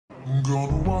I'm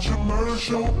gonna watch a murder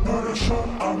show,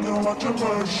 I'm gonna watch a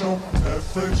murder show.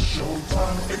 Netflix,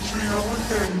 Showtime, HBO, and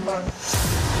Daylight.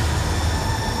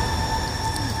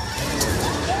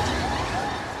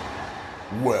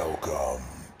 Welcome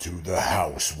to the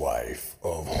Housewife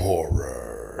of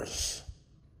Horrors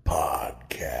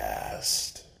podcast.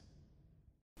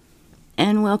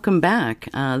 And welcome back.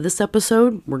 This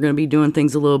episode, we're going to be doing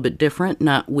things a little bit different.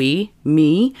 Not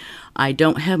me. I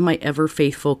don't have my ever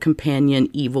faithful companion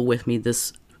Evil with me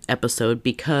this episode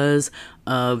because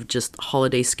of just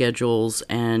holiday schedules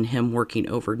and him working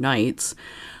overnights.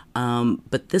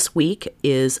 But this week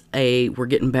we're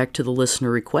getting back to the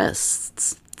listener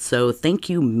requests. So thank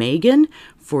you, Megan,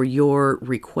 for your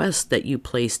request that you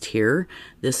placed here.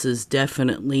 This is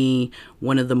definitely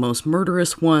one of the most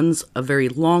murderous ones, a very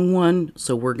long one,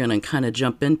 so we're going to kind of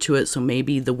jump into it. So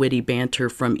maybe the witty banter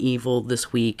from Evil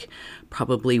this week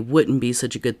probably wouldn't be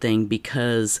such a good thing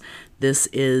because this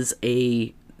is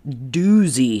a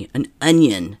doozy, an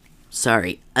onion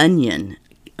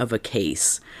of a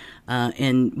case.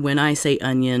 And when I say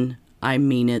onion, I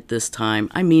mean it this time.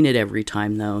 I mean it every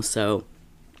time though, so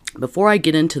before I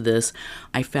get into this,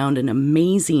 I found an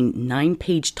amazing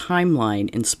 9-page timeline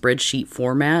in spreadsheet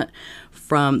format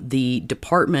from the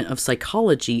Department of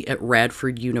Psychology at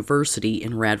Radford University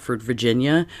in Radford,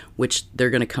 Virginia, which they're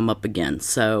going to come up again.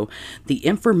 So the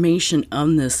information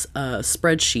on this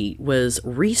spreadsheet was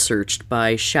researched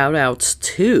by shout-outs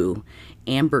to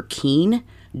Amber Keene,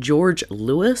 George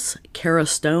Lewis, Kara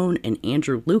Stone, and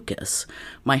Andrew Lucas.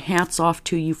 My hat's off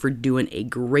to you for doing a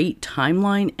great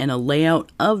timeline and a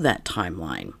layout of that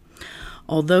timeline.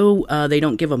 Although they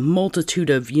don't give a multitude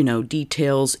of,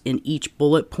 details in each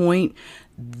bullet point,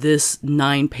 this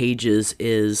 9 pages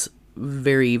is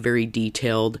very, very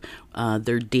detailed.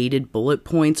 Their dated bullet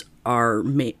points are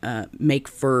make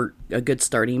for a good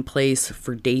starting place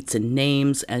for dates and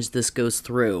names as this goes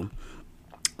through.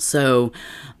 So,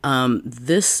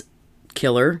 this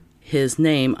killer, his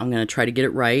name, I'm going to try to get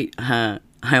it right. I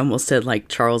almost said like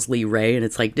Charles Lee Ray, and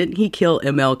it's like, didn't he kill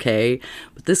MLK?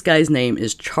 But this guy's name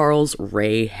is Charles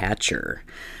Ray Hatcher.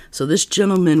 So this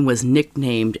gentleman was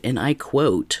nicknamed, and I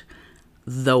quote,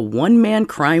 the one-man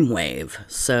crime wave.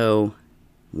 So,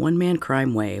 one-man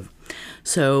crime wave.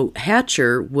 So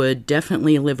Hatcher would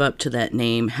definitely live up to that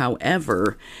name.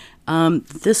 However,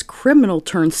 this criminal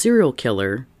turned serial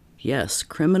killer, yes,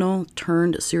 criminal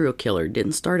turned serial killer.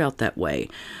 Didn't start out that way.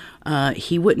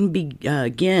 He wouldn't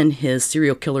begin his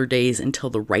serial killer days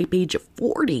until the ripe age of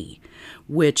 40,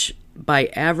 which by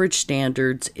average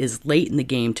standards is late in the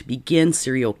game to begin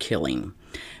serial killing.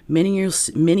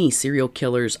 Many serial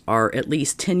killers are at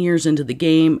least 10 years into the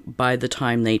game by the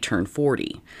time they turn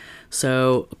 40.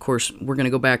 So, of course, we're going to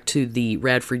go back to the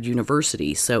Radford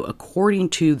University. So, according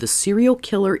to the Serial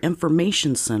Killer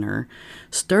Information Center,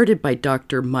 started by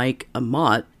Dr. Mike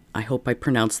Amott, I hope I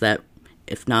pronounced that.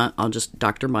 If not, I'll just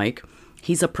Dr. Mike.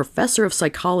 He's a professor of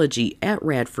psychology at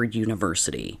Radford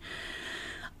University.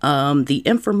 The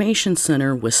Information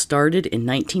Center was started in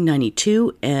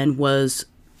 1992 and was,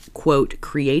 quote,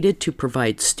 created to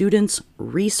provide students,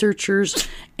 researchers,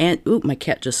 and, my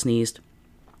cat just sneezed,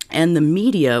 and the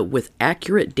media with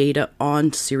accurate data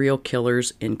on serial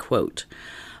killers, end quote.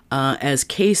 As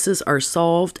cases are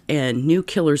solved and new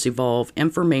killers evolve,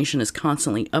 information is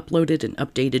constantly uploaded and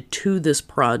updated to this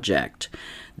project.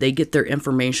 They get their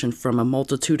information from a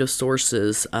multitude of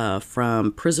sources,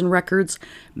 from prison records,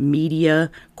 media,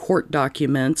 court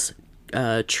documents,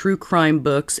 true crime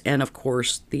books, and of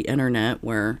course the internet,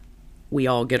 where we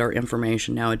all get our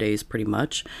information nowadays pretty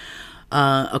much.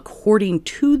 According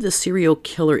to the Serial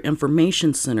Killer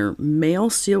Information Center, male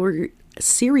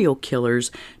serial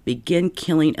killers begin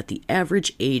killing at the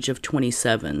average age of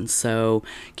 27. So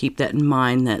keep that in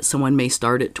mind that someone may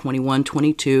start at 21,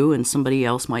 22, and somebody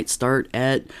else might start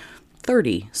at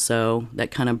 30. So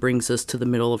that kind of brings us to the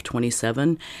middle of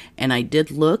 27. And I did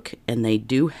look, and they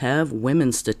do have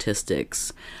women's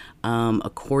statistics.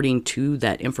 According to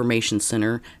that information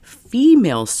center,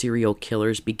 female serial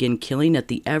killers begin killing at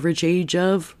the average age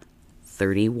of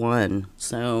 31.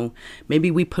 So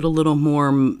maybe we put a little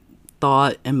more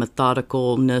thought and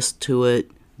methodicalness to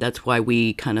it. That's why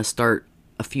we kind of start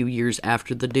a few years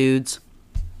after the dudes.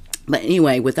 But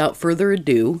anyway, without further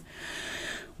ado,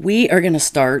 we are going to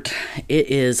start. It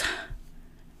is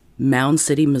Mound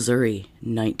City, Missouri,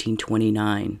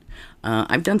 1929.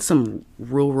 I've done some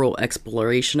rural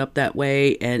exploration up that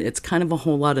way, and it's kind of a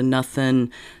whole lot of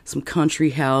nothing. Some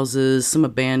country houses, some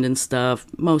abandoned stuff,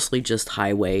 mostly just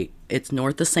highway. It's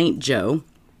north of St. Joe,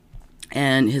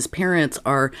 and his parents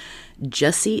are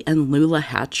Jesse and Lula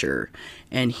Hatcher,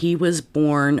 and he was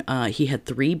born, he had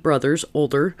 3 brothers,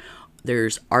 older,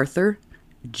 There's Arthur,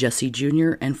 Jesse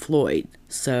Jr., and Floyd.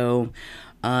 So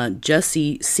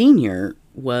Jesse Sr.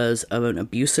 was an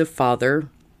abusive father,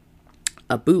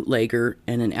 a bootlegger,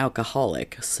 and an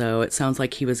alcoholic. So it sounds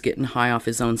like he was getting high off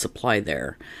his own supply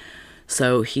there.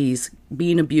 So he's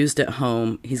being abused at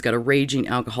home. He's got a raging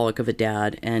alcoholic of a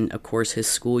dad. And of course, his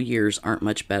school years aren't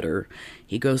much better.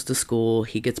 He goes to school.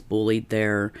 He gets bullied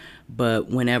there. But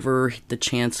whenever the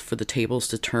chance for the tables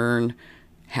to turn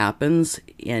happens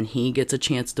and he gets a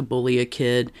chance to bully a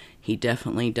kid, he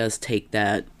definitely does take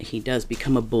that. He does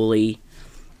become a bully.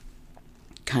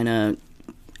 Kind of,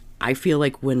 I feel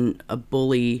like when a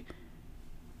bully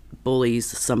bullies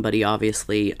somebody,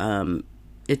 obviously,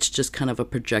 it's just kind of a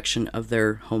projection of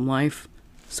their home life,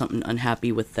 something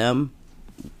unhappy with them,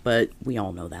 but we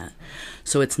all know that.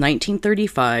 So it's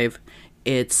 1935.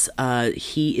 It's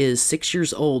he is 6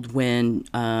 years old when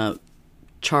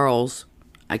Charles,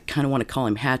 I kind of want to call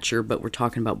him Hatcher, but we're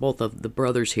talking about both of the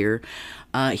brothers here.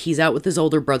 He's out with his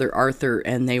older brother Arthur,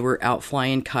 and they were out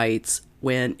flying kites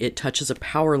when it touches a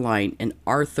power line, and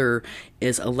Arthur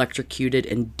is electrocuted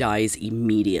and dies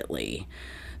immediately.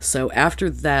 So after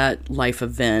that life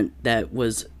event that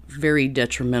was very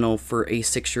detrimental for a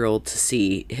 6-year-old to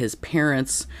see, his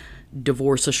parents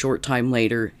divorce a short time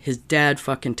later. His dad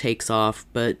fucking takes off,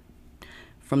 but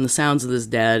from the sounds of this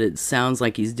dad, it sounds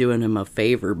like he's doing him a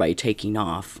favor by taking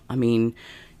off. I mean,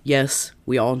 yes,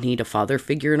 we all need a father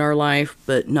figure in our life,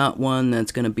 but not one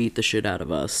that's going to beat the shit out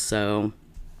of us. So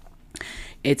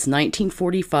it's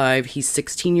 1945. He's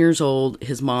 16 years old.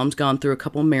 His mom's gone through a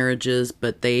couple marriages,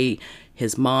 but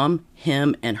his mom,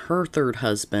 him, and her third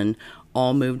husband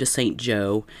all moved to St.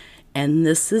 Joe. And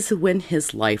this is when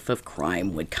his life of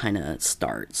crime would kind of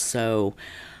start. So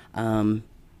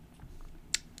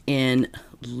in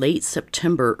late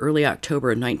September, early October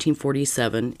of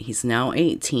 1947, he's now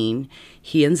 18.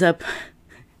 He ends up,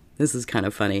 this is kind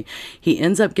of funny, he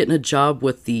ends up getting a job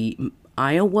with the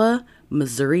Iowa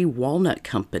Missouri Walnut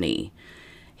Company.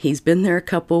 He's been there a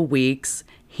couple weeks.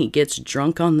 He gets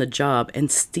drunk on the job and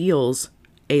steals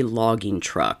a logging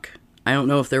truck. I don't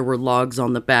know if there were logs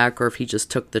on the back or if he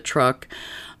just took the truck.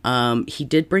 He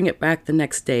did bring it back the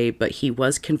next day, but he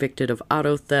was convicted of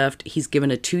auto theft. He's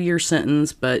given a 2-year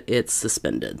sentence, but it's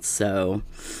suspended. So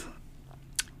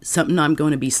something I'm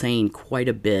going to be saying quite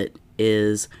a bit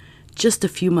is just a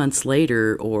few months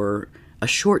later, or a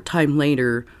short time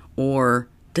later, or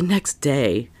the next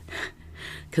day,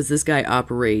 because this guy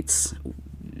operates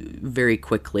very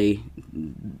quickly.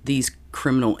 These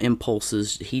criminal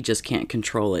impulses, he just can't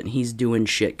control it. And he's doing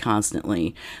shit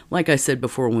constantly. Like I said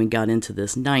before when we got into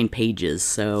this, 9 pages.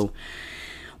 So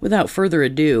without further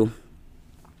ado,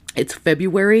 it's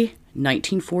February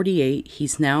 1948.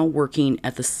 He's now working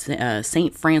at the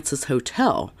St. Francis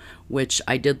Hotel, which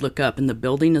I did look up, and the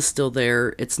building is still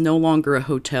there. It's no longer a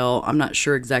hotel. I'm not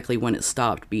sure exactly when it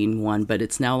stopped being one, but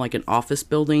it's now like an office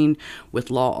building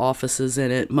with law offices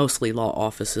in it, mostly law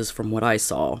offices from what I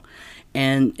saw.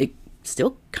 And it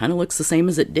still kind of looks the same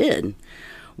as it did.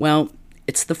 Well,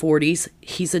 it's the 40s.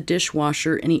 He's a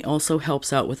dishwasher, and he also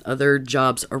helps out with other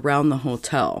jobs around the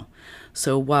hotel.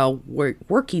 So while we're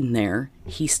working there,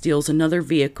 he steals another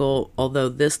vehicle, although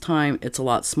this time it's a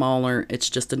lot smaller. It's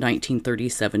just a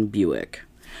 1937 Buick.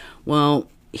 Well,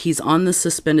 he's on the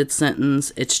suspended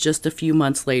sentence. It's just a few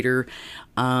months later.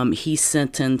 He's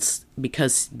sentenced,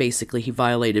 because basically he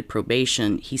violated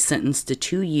probation, he's sentenced to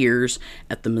 2 years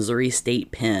at the Missouri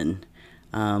State Pen.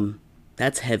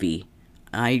 That's heavy.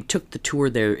 I took the tour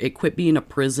there. It quit being a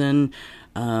prison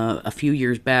a few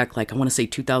years back, like I want to say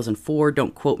 2004.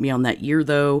 Don't quote me on that year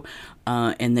though.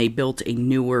 And they built a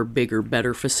newer, bigger,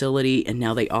 better facility, and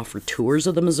now they offer tours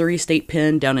of the Missouri State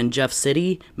Pen down in Jeff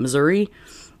City, Missouri.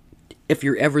 If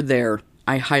you're ever there,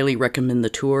 I highly recommend the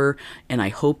tour, and I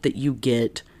hope that you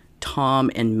get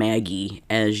Tom and Maggie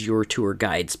as your tour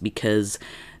guides, because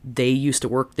they used to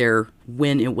work there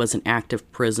when it was an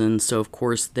active prison. So of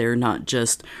course they're not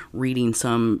just reading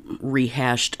some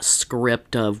rehashed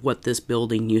script of what this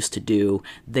building used to do.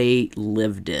 They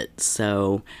lived it.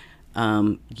 So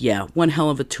yeah, one hell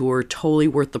of a tour, totally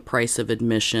worth the price of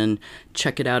admission.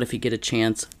 Check it out if you get a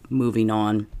chance. Moving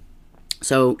on.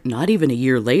 So not even a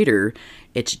year later,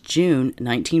 it's June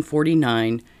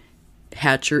 1949,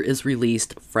 Hatcher is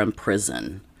released from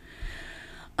prison.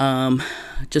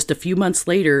 Just a few months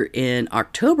later, in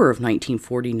October of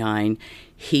 1949,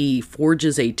 he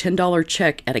forges a $10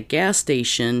 check at a gas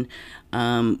station,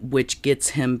 which gets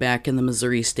him back in the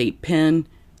Missouri State Pen.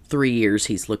 3 years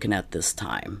he's looking at this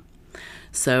time.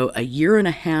 So a year and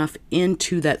a half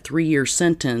into that 3-year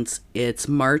sentence, it's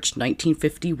March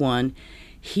 1951,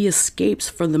 he escapes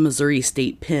from the Missouri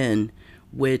State Pen,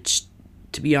 which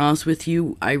To be honest with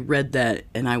you, I read that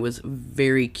and I was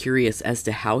very curious as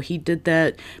to how he did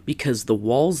that, because the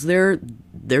walls there,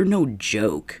 they're no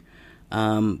joke.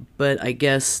 But I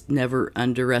guess never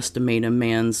underestimate a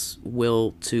man's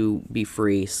will to be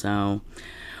free. So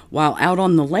while out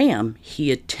on the lam, he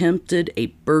attempted a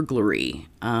burglary.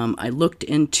 I looked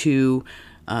into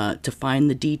to find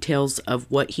the details of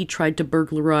what he tried to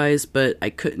burglarize, but I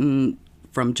couldn't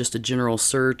from just a general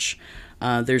search.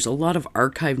 There's a lot of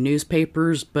archive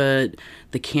newspapers, but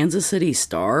the Kansas City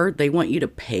Star, they want you to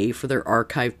pay for their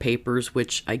archive papers,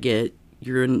 which I get.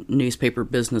 You're in newspaper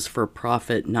business for a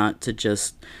profit, not to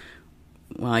just,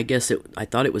 well, I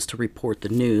thought it was to report the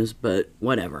news, but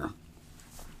whatever.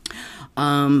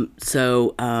 What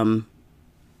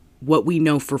we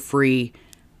know for free,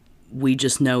 we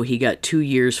just know he got 2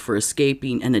 years for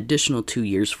escaping, an additional 2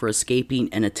 years for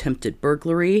escaping an attempted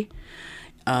burglary.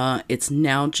 It's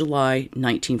now July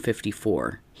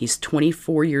 1954. He's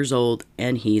 24 years old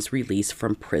and he's released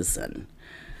from prison.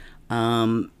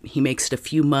 He makes it a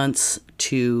few months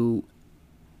to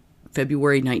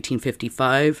February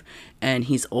 1955, and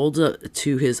he's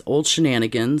to his old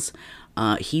shenanigans.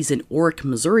 He's in Orick,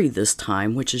 Missouri this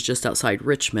time, which is just outside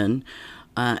Richmond,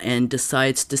 and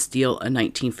decides to steal a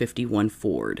 1951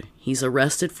 Ford. He's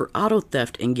arrested for auto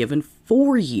theft and given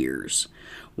 4 years.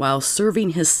 While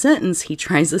serving his sentence, he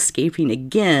tries escaping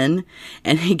again,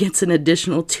 and he gets an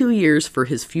additional 2 years for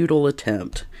his futile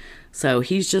attempt. So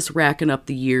he's just racking up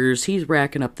the years. He's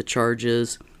racking up the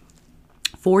charges.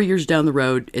 4 years down the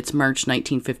road, it's March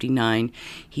 1959.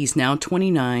 He's now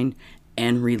 29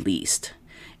 and released.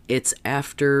 It's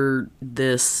after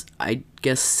this, I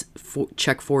guess,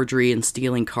 check forgery and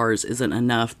stealing cars isn't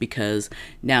enough, because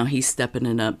now he's stepping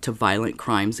it up to violent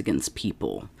crimes against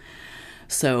people.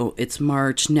 So it's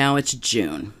March, now it's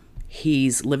June.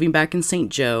 He's living back in St.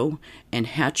 Joe, and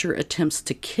Hatcher attempts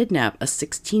to kidnap a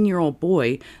 16-year-old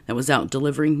boy that was out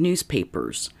delivering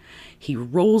newspapers. He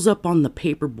rolls up on the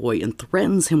paper boy and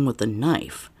threatens him with a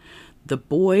knife. The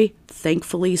boy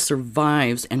thankfully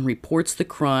survives and reports the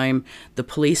crime. The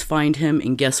police find him,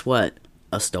 and guess what?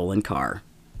 A stolen car.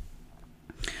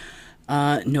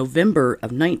 November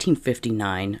of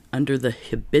 1959, under the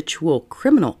Habitual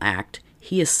Criminal Act,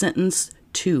 he is sentenced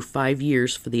to 5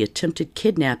 years for the attempted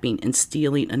kidnapping and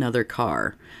stealing another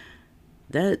car.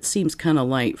 That seems kind of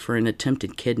light for an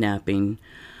attempted kidnapping.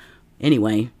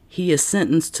 Anyway, he is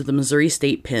sentenced to the Missouri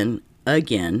State Pen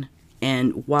again,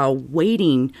 and while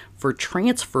waiting for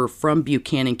transfer from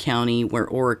Buchanan County, where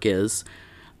Orick is,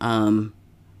 to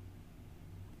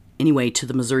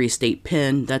the Missouri State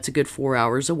Pen, that's a good 4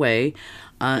 hours away,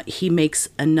 he makes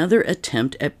another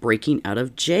attempt at breaking out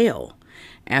of jail.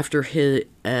 After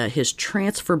his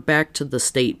transfer back to the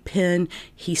state pen,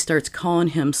 he starts calling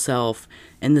himself,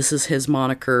 and this is his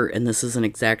moniker, and this is an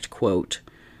exact quote,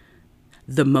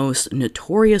 "the most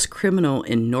notorious criminal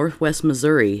in Northwest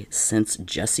Missouri since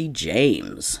Jesse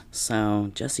James."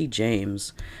 So, Jesse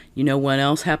James. You know what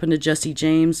else happened to Jesse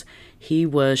James? He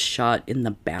was shot in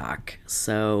the back,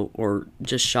 or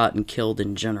just shot and killed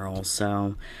in general.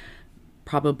 So,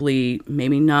 probably,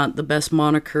 maybe not the best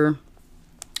moniker.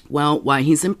 Well, while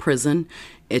he's in prison,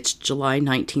 it's July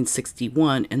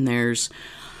 1961, and this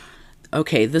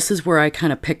is where I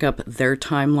kind of pick up their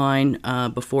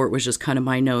timeline. Before it was just kind of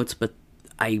my notes, but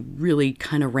I really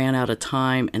kind of ran out of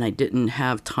time, and I didn't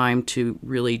have time to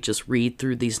really just read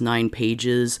through these 9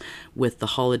 pages with the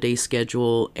holiday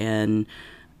schedule, and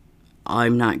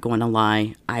I'm not going to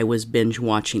lie, I was binge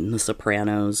watching The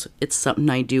Sopranos. It's something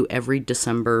I do every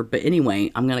December, but anyway,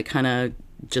 I'm going to kind of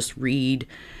just read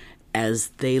as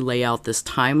they lay out this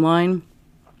timeline.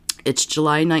 It's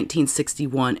July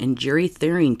 1961, and Jerry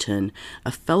Tharrington,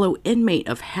 a fellow inmate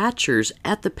of Hatcher's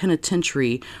at the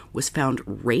penitentiary, was found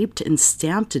raped and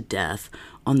stabbed to death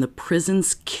on the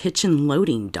prison's kitchen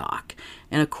loading dock.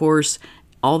 And of course,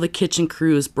 all the kitchen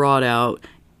crew is brought out.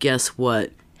 Guess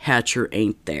what? Hatcher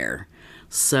ain't there.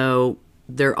 So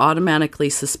they're automatically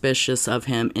suspicious of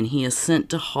him, and he is sent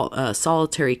to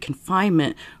solitary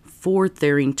confinement for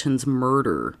Tharrington's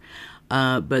murder.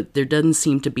 But there doesn't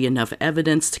seem to be enough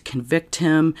evidence to convict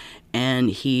him, and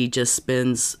he just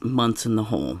spends months in the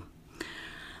hole.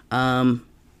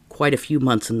 Quite a few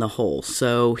months in the hole.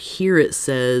 So here it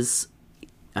says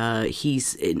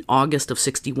he's in August of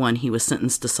 61, he was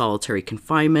sentenced to solitary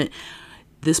confinement.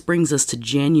 This brings us to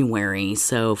January,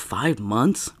 so 5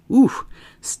 months? Ooh,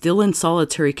 still in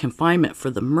solitary confinement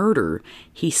for the murder.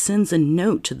 He sends a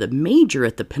note to the major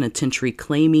at the penitentiary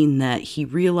claiming that he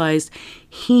realized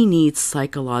he needs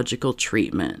psychological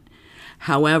treatment.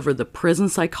 However, the prison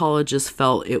psychologist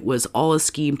felt it was all a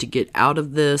scheme to get out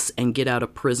of this and get out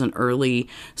of prison early,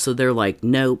 so they're like,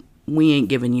 nope, we ain't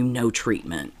giving you no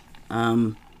treatment.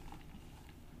 Wow.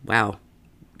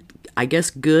 I guess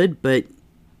good, but,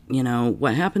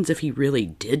 what happens if he really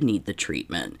did need the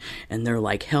treatment? And they're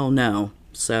like, hell no.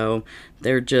 So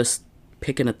they're just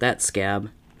picking at that scab.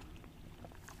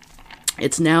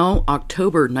 It's now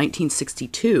October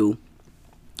 1962.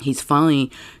 He's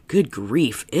finally, good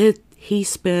grief, he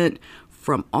spent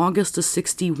from August of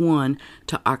 61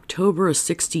 to October of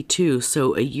 62,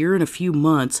 so a year and a few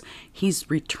months, he's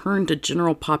returned to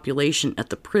general population at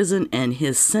the prison, and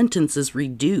his sentence is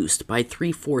reduced by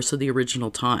 3/4 of the original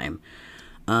time.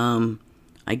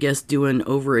 I guess doing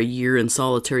over a year in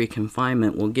solitary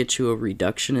confinement will get you a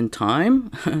reduction in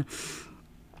time.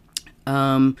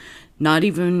 Not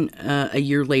even a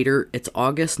year later, it's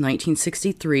August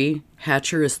 1963.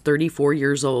 Hatcher is 34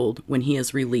 years old when he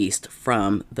is released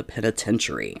from the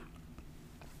penitentiary.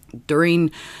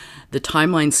 During the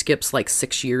timeline skips like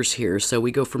 6 years here, so we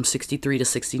go from 63 to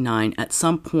 69. At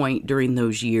some point during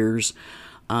those years,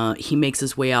 he makes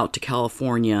his way out to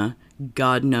California.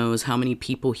 God knows how many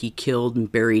people he killed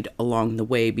and buried along the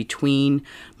way between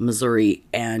Missouri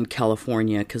and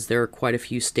California, because there are quite a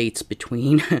few states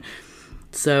between.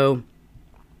 So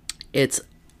it's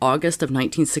August of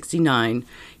 1969.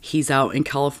 He's out in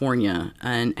California,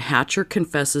 and Hatcher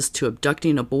confesses to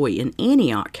abducting a boy in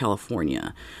Antioch,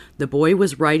 California. The boy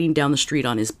was riding down the street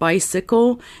on his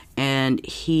bicycle, and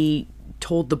he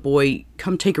told the boy,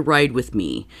 "Come take a ride with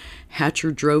me."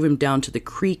 Hatcher drove him down to the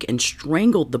creek and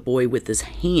strangled the boy with his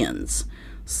hands.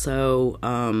 So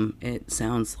it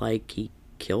sounds like he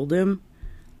killed him.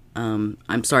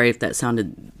 I'm sorry if that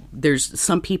sounded... There's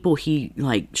some people he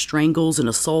strangles and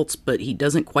assaults, but he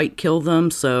doesn't quite kill them.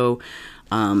 So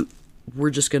we're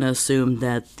just going to assume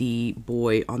that the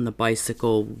boy on the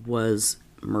bicycle was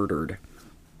murdered.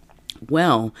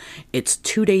 Well, it's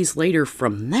 2 days later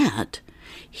from that,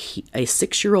 a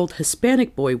 6-year-old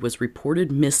Hispanic boy was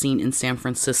reported missing in San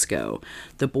Francisco.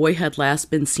 The boy had last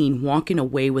been seen walking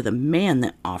away with a man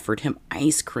that offered him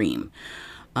ice cream.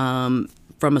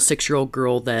 From a 6-year-old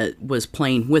girl that was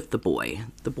playing with the boy.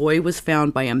 The boy was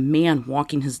found by a man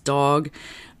walking his dog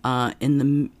in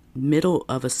the middle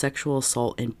of a sexual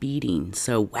assault and beating.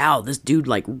 So, wow, this dude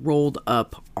rolled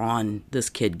up on this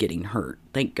kid getting hurt.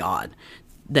 Thank God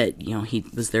that, he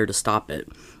was there to stop it.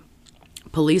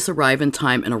 Police arrive in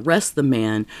time and arrest the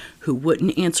man, who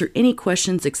wouldn't answer any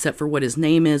questions except for what his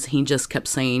name is. He just kept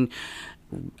saying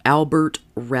Albert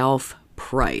Ralph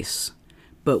Price.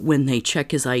 But when they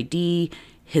check his ID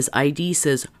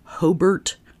says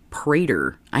Hobart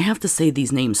Prater. I have to say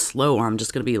these names slow, or I'm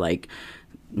just going to be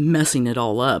messing it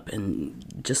all up. And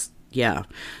just, yeah.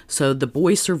 So the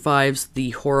boy survives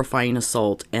the horrifying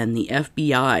assault, and the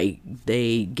FBI,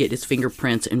 they get his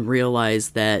fingerprints and realize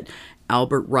that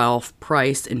Albert Ralph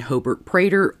Price and Hobart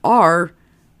Prater are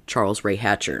Charles Ray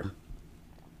Hatcher.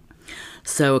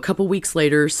 So a couple weeks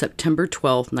later, September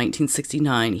 12th,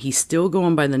 1969, he's still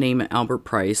going by the name of Albert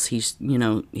Price. He's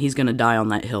going to die on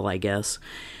that hill, I guess.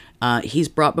 He's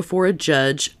brought before a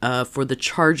judge for the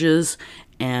charges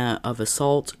of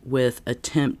assault with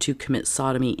attempt to commit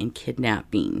sodomy and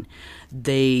kidnapping.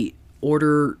 They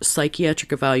order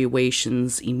psychiatric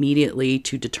evaluations immediately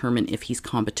to determine if he's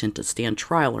competent to stand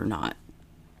trial or not.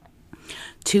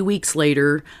 2 weeks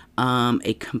later,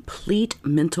 a complete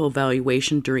mental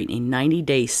evaluation during a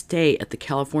 90-day stay at the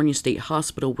California State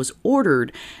Hospital was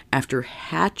ordered after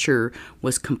Hatcher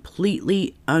was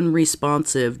completely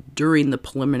unresponsive during the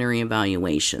preliminary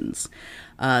evaluations.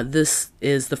 This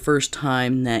is the first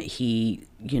time that he,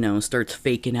 starts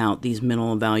faking out these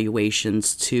mental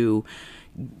evaluations to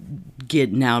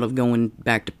getting out of going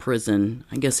back to prison.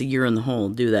 I guess a year in the hole will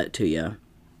do that to you.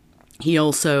 He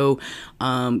also...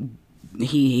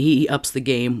 He ups the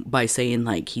game by saying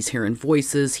he's hearing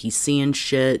voices, he's seeing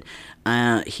shit,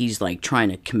 he's trying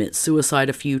to commit suicide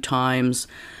a few times.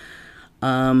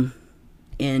 In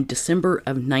December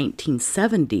of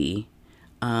 1970,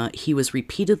 he was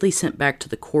repeatedly sent back to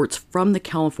the courts from the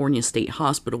California State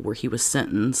Hospital where he was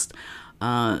sentenced.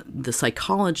 The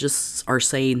psychologists are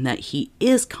saying that he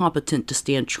is competent to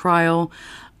stand trial.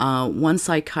 One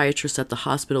psychiatrist at the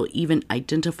hospital even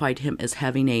identified him as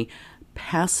having a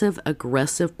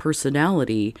passive-aggressive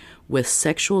personality with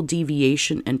sexual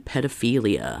deviation and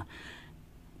pedophilia.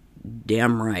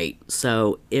 Damn right.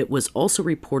 So it was also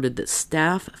reported that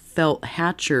staff felt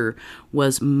Hatcher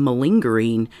was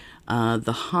malingering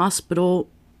the hospital.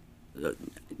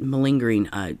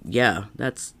 Yeah,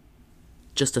 that's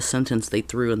just a sentence they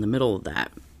threw in the middle of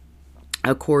that.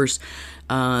 Of course,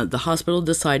 the hospital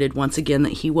decided once again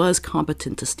that he was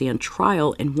competent to stand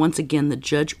trial, and once again the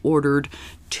judge ordered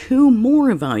 2 more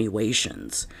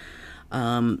evaluations.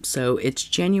 So it's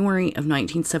January of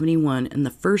 1971, and the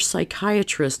first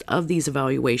psychiatrist of these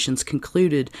evaluations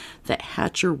concluded that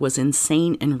Hatcher was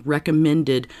insane and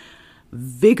recommended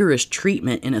vigorous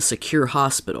treatment in a secure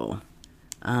hospital.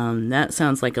 That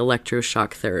sounds like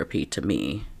electroshock therapy to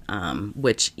me,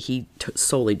 which he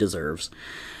solely deserves.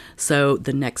 So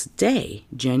the next day,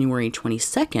 January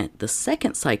 22nd, the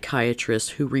second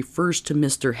psychiatrist, who refers to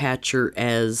Mr. Hatcher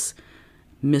as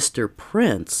Mr.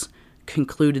 Prince,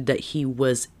 concluded that he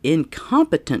was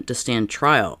incompetent to stand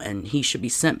trial and he should be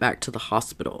sent back to the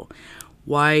hospital.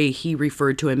 Why he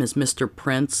referred to him as Mr.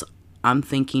 Prince, I'm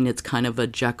thinking it's kind of a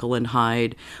Jekyll and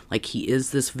Hyde, like he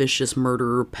is this vicious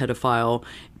murderer, pedophile,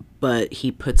 but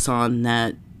he puts on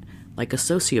that, like a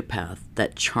sociopath,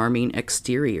 that charming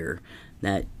exterior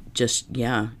that just,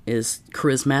 is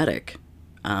charismatic.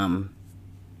 I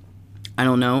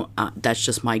don't know. That's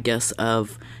just my guess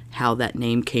of how that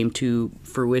name came to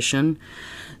fruition.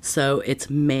 So it's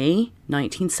May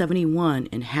 1971,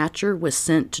 and Hatcher was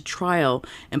sent to trial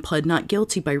and pled not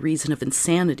guilty by reason of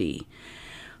insanity.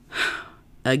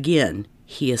 Again,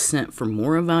 he is sent for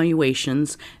more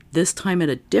evaluations, this time at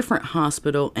a different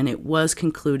hospital, and it was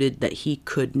concluded that he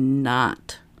could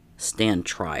not stand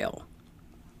trial.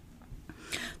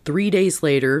 3 days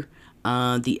later,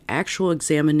 the actual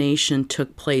examination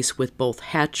took place with both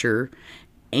Hatcher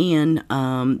and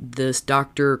this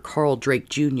Dr. Carl Drake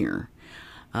Jr.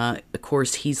 Of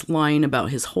course, he's lying about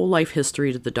his whole life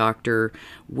history to the doctor,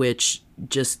 which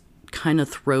just kind of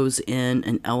throws in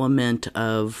an element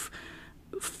of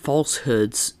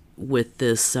falsehoods with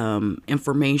this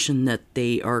information that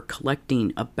they are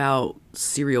collecting about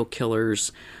serial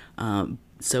killers.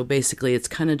 So basically, it's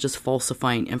kind of just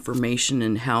falsifying information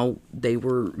and how they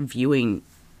were viewing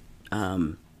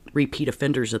repeat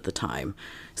offenders at the time,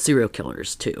 serial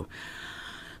killers too.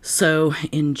 So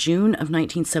in June of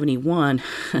 1971,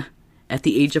 at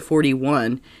the age of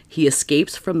 41, he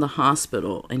escapes from the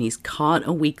hospital and he's caught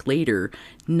a week later,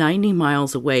 90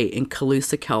 miles away in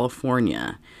Colusa,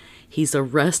 California. He's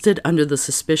arrested under the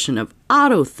suspicion of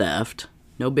auto theft.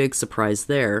 No big surprise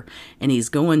there. And he's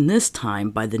going this time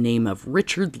by the name of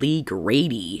Richard Lee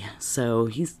Grady. So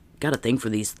he's got a thing for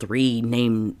these three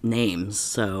names.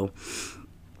 So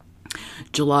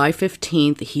July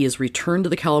 15th, he is returned to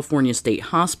the California State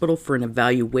Hospital for an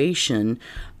evaluation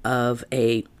of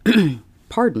a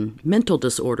mental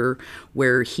disorder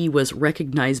where he was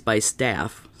recognized by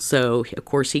staff. So, of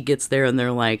course, he gets there and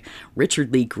they're like,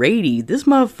 Richard Lee Grady, this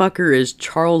motherfucker is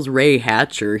Charles Ray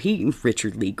Hatcher.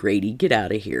 Richard Lee Grady, get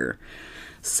out of here.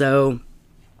 So,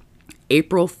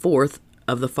 April 4th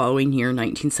of the following year,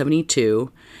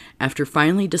 1972, after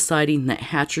finally deciding that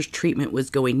Hatcher's treatment was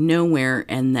going nowhere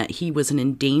and that he was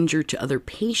an danger to other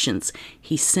patients,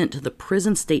 he's sent to the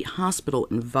Prison State Hospital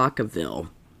in Vacaville.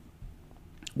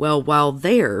 Well, while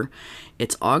there,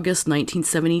 it's August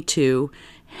 1972,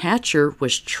 Hatcher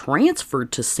was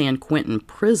transferred to San Quentin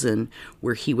Prison,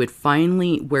 where he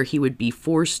would be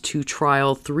forced to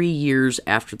trial 3 years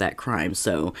after that crime.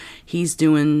 So he's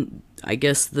doing, I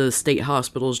guess the state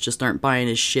hospitals just aren't buying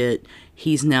his shit.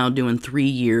 He's now doing 3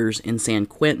 years in San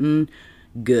Quentin.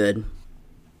 Good.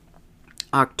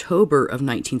 October of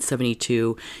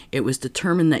 1972, it was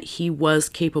determined that he was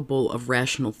capable of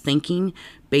rational thinking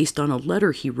based on a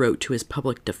letter he wrote to his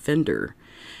public defender.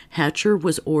 Hatcher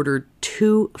was ordered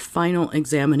 2 final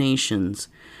examinations.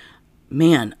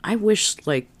 Man, I wish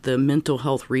the mental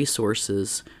health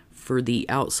resources for the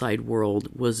outside world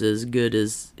was as good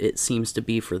as it seems to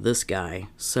be for this guy.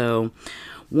 So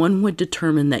one would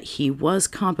determine that he was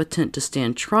competent to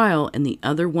stand trial, and the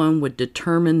other one would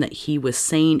determine that he was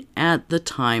sane at the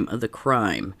time of the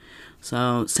crime.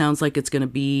 So, sounds like it's going to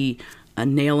be a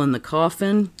nail in the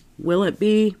coffin. Will it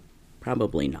be?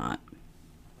 Probably not.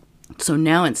 So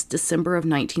now it's December of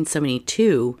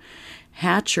 1972.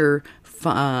 Hatcher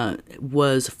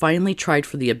was finally tried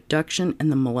for the abduction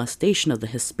and the molestation of the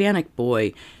Hispanic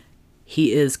boy.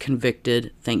 He is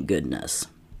convicted, thank goodness.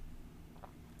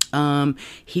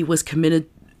 He was convicted,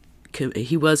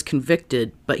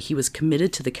 but he was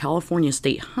committed to the California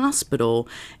State Hospital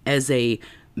as a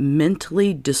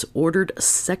mentally disordered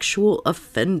sexual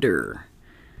offender.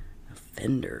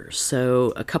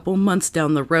 So a couple months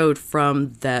down the road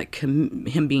from that,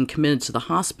 him being committed to the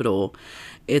hospital,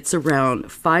 it's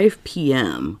around 5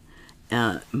 p.m.,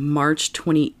 March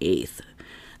 28th.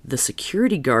 The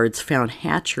security guards found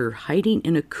Hatcher hiding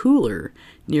in a cooler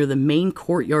near the main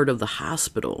courtyard of the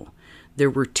hospital. There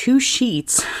were 2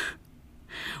 sheets.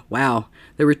 Wow.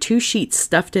 There were 2 sheets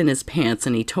stuffed in his pants,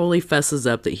 and he totally fesses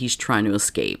up that he's trying to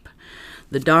escape.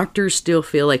 The doctors still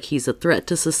feel like he's a threat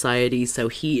to society, so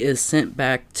he is sent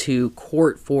back to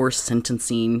court for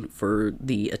sentencing for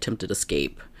the attempted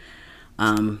escape.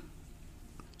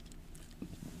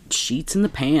 Sheets in the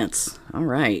pants. All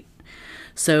right.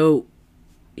 So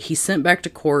he's sent back to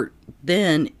court.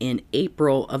 Then, in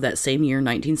April of that same year,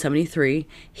 1973,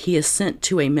 he is sent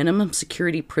to a minimum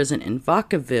security prison in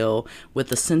Vacaville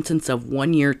with a sentence of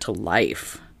 1 year to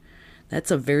life.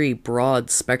 That's a very broad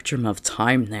spectrum of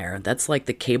time there. That's like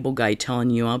the cable guy telling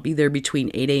you, I'll be there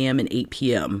between 8 a.m. and 8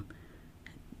 p.m.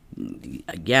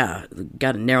 Yeah,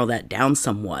 got to narrow that down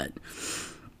somewhat.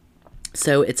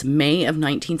 So it's May of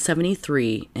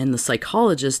 1973, and the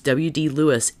psychologist W.D.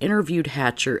 Lewis interviewed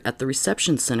Hatcher at the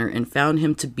reception center and found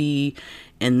him to be,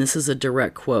 and this is a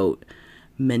direct quote,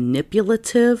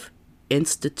 manipulative,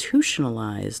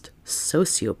 institutionalized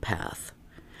sociopath.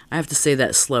 I have to say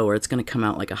that slower. It's going to come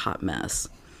out like a hot mess.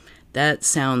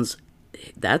 That's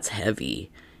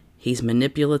heavy. He's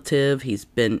manipulative. He's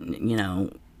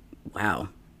been, wow.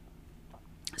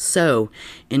 So,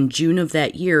 in June of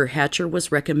that year, Hatcher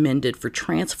was recommended for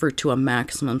transfer to a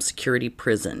maximum security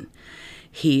prison.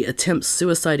 He attempts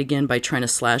suicide again by trying to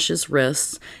slash his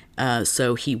wrists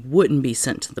so he wouldn't be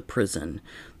sent to the prison.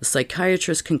 The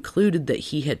psychiatrist concluded that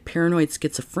he had paranoid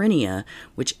schizophrenia,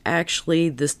 which actually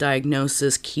this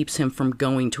diagnosis keeps him from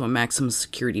going to a maximum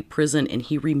security prison, and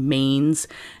he remains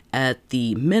at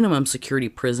the minimum security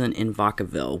prison in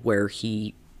Vacaville, where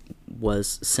he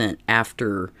was sent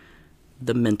after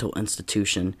the mental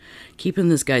institution. Keeping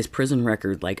this guy's prison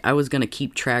record, like I was going to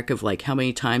keep track of like how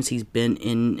many times he's been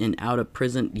in and out of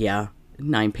prison. Yeah,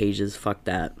 9 pages, fuck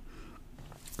that.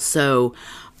 So,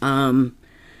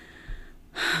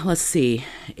 let's see,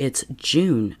 it's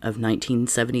June of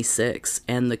 1976,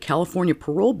 and the California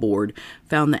Parole Board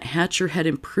found that Hatcher had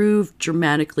improved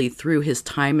dramatically through his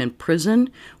time in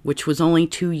prison, which was only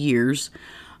 2 years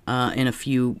and a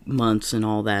few months and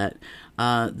all that.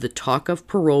 The talk of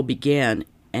parole began,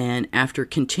 and after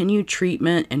continued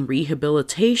treatment and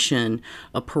rehabilitation,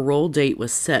 a parole date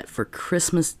was set for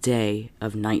Christmas Day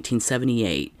of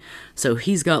 1978. So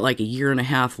he's got like a year and a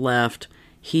half left.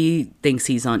 He thinks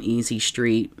he's on easy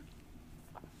street.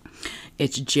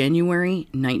 It's January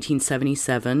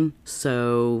 1977,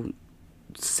 so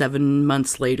 7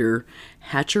 months later,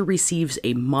 Hatcher receives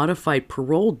a modified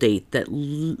parole date that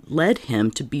led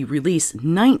him to be released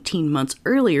 19 months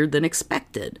earlier than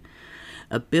expected.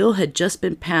 A bill had just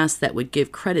been passed that would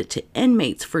give credit to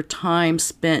inmates for time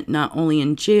spent not only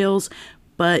in jails,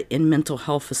 but in mental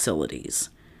health facilities.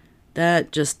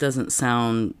 That just doesn't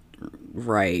sound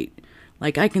right.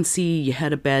 Like, I can see you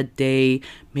had a bad day.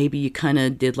 Maybe you kind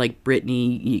of did like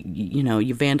Britney,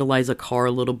 you vandalize a car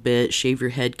a little bit, shave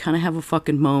your head, kind of have a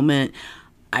fucking moment.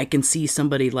 I can see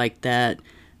somebody like that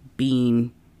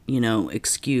being,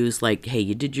 excused, like, hey,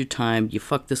 you did your time, you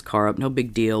fucked this car up, no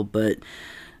big deal. But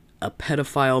a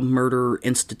pedophile, murderer,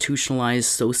 institutionalized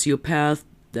sociopath,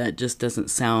 that just doesn't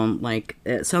sound like,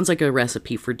 it sounds like a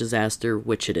recipe for disaster,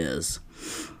 which it is.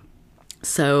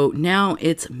 So now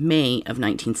it's May of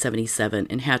 1977,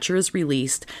 and Hatcher is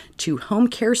released to Home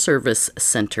Care Service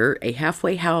Center, a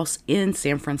halfway house in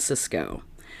San Francisco.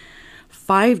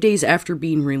 5 days after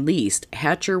being released,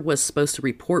 Hatcher was supposed to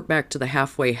report back to the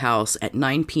halfway house at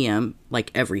 9 p.m.,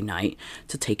 like every night,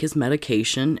 to take his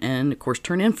medication and, of course,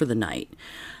 turn in for the night.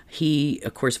 He,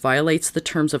 of course, violates the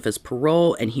terms of his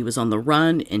parole, and he was on the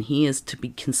run, and he is to be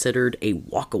considered a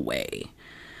walkaway.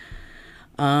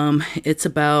 It's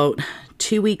about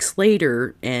 2 weeks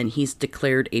later, and he's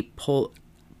declared a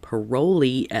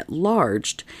parolee at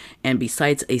large, and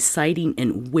besides a sighting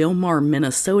in Wilmar,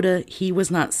 Minnesota, he was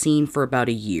not seen for about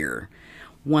a year.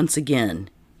 Once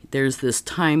again, there's this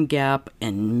time gap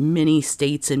and many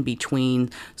states in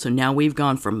between, so now we've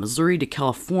gone from Missouri to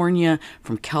California,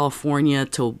 from California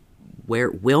to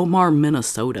Wilmar,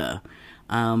 Minnesota.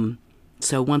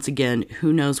 So once again,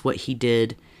 who knows what he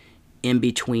did in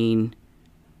between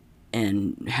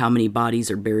and how many bodies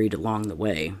are buried along the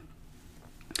way.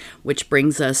 Which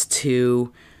brings us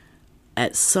to,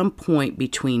 at some point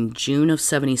between June of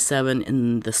 77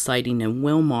 and the sighting in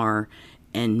Wilmar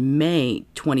and May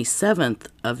 27th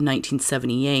of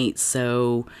 1978,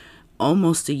 so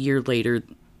almost a year later,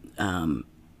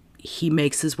 he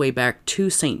makes his way back to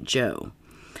St. Joe.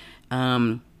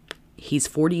 He's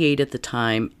 48 at the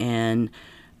time, and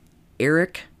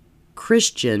Eric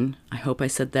Christian, I hope I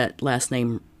said that last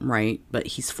name right, but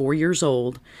he's 4 years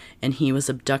old, and he was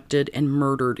abducted and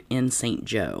murdered in St.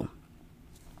 Joe.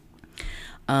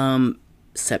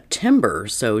 September,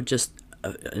 so just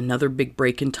another big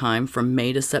break in time from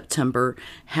May to September.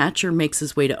 Hatcher makes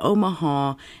his way to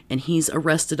Omaha, and he's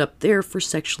arrested up there for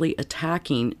sexually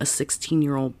attacking a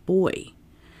 16-year-old boy.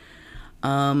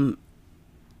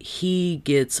 He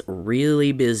gets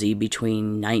really busy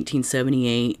between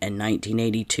 1978 and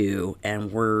 1982,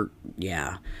 and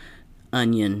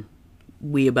onion.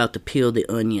 We about to peel the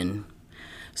onion.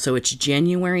 So it's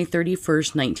January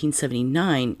 31st,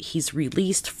 1979. He's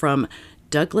released from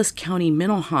Douglas County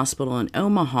Mental Hospital in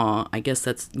Omaha. I guess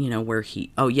that's, where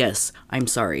oh yes, I'm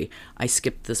sorry. I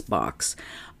skipped this box.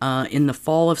 In the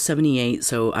fall of 78,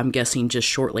 so I'm guessing just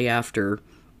shortly after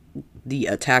the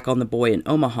attack on the boy in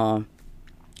Omaha,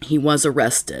 he was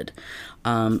arrested.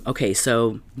 Okay,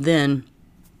 so then,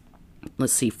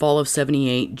 let's see, fall of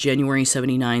 78, January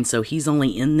 79, so he's only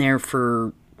in there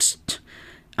for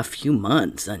a few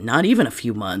months, not even a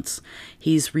few months.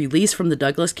 He's released from the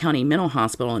Douglas County Mental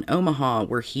Hospital in Omaha,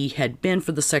 where he had been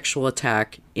for the sexual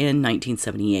attack in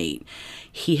 1978.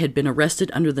 He had been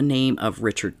arrested under the name of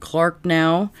Richard Clark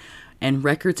now, and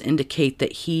records indicate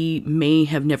that he may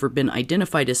have never been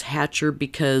identified as Hatcher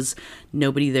because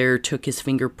nobody there took his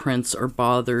fingerprints or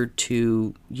bothered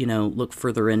to, look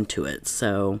further into it.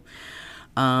 So,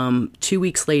 2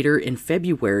 weeks later in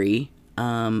February,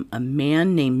 a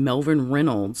man named Melvin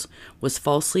Reynolds was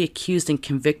falsely accused and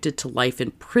convicted to life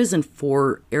in prison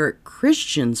for Eric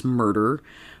Christian's murder,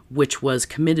 which was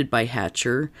committed by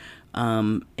Hatcher.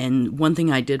 And one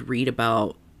thing I did read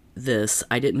about this,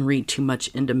 I didn't read too much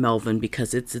into Melvin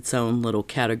because it's its own little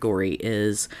category,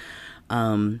 is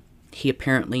he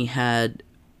apparently had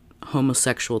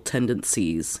homosexual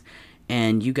tendencies.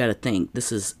 And you got to think,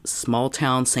 this is small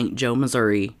town St. Joe,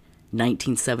 Missouri,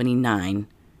 1979.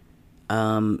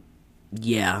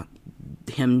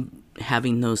 Him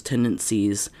having those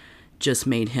tendencies just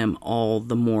made him all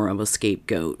the more of a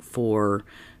scapegoat for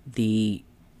the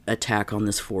attack on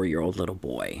this 4-year-old little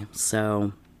boy.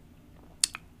 So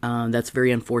that's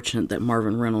very unfortunate that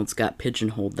Marvin Reynolds got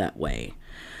pigeonholed that way.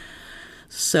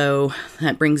 So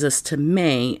that brings us to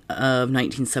May of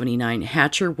 1979.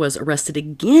 Hatcher was arrested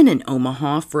again in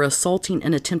Omaha for assaulting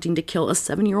and attempting to kill a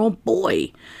 7-year-old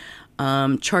boy.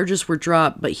 Charges were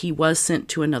dropped, but he was sent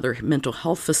to another mental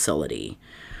health facility.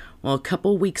 Well, a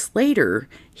couple weeks later,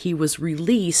 he was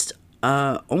released,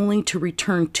 only to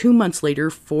return 2 months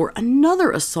later for another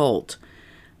assault.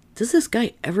 Does this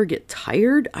guy ever get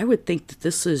tired? I would think that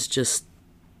this is just,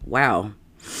 wow.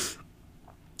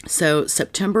 So,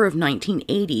 September of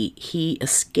 1980, he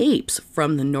escapes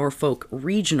from the Norfolk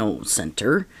Regional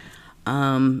Center.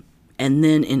 And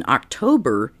then in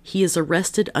October, he is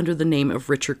arrested under the name of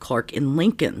Richard Clark in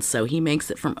Lincoln. So he makes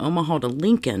it from Omaha to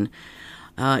Lincoln.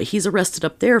 He's arrested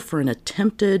up there for an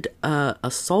attempted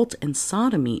assault and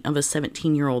sodomy of a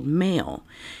 17-year-old male.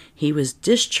 He was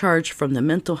discharged from the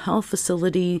mental health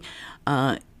facility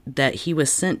that he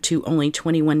was sent to only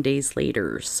 21 days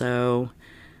later. So,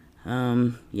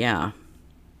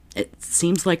 it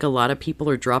seems like a lot of people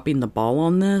are dropping the ball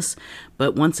on this,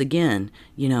 but once again,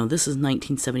 this is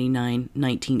 1979,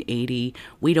 1980.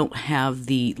 We don't have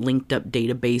the linked up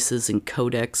databases and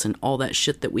codex and all that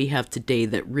shit that we have today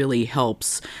that really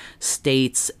helps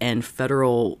states and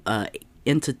federal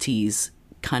entities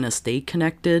kind of stay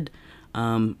connected.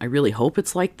 I really hope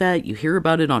it's like that. You hear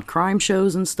about it on crime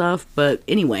shows and stuff, but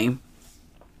anyway,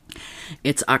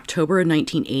 it's October of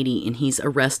 1980 and he's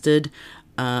arrested.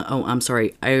 I'm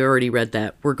sorry, I already read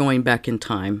that. We're going back in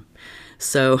time.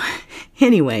 So,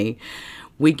 anyway,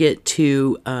 we get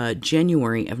to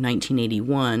January of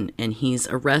 1981, and he's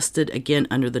arrested again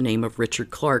under the name of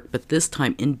Richard Clark, but this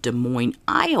time in Des Moines,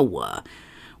 Iowa.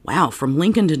 Wow, from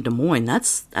Lincoln to Des Moines,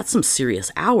 that's some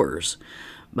serious hours.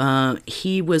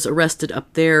 He was arrested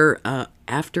up there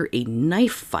after a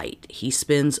knife fight. He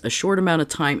spends a short amount of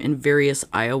time in various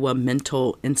Iowa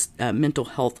mental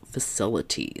health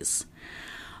facilities.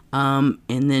 And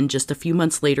then just a few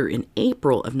months later, in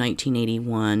April of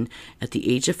 1981, at the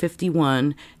age of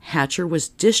 51, Hatcher was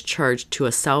discharged to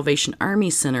a Salvation Army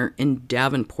Center in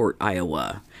Davenport,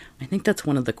 Iowa. I think that's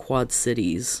one of the Quad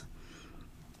Cities.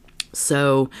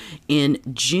 So in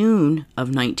June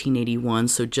of 1981,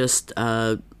 so just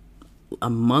a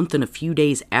month and a few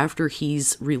days after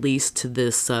he's released to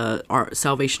this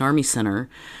Salvation Army Center,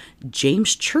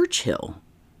 James Churchill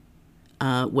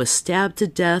was stabbed to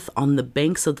death on the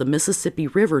banks of the Mississippi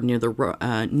River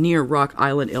near Rock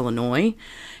Island, Illinois.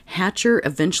 Hatcher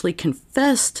eventually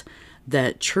confessed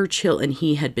that Churchill and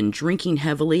he had been drinking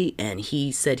heavily, and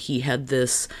he said he had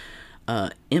this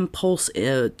impulse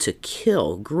to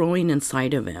kill growing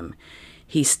inside of him.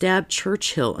 He stabbed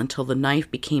Churchill until the knife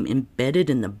became embedded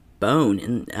in the bone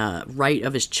in right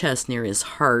of his chest near his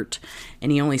heart,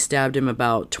 and he only stabbed him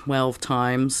about 12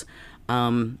 times.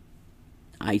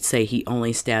 I say he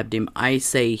only stabbed him. I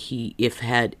say if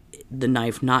had the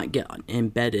knife not get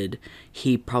embedded,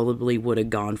 he probably would have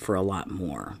gone for a lot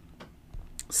more.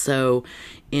 So,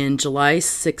 in July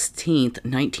 16th,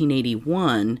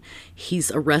 1981,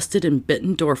 he's arrested in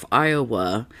Bittendorf,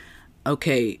 Iowa.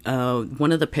 Okay,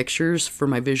 one of the pictures for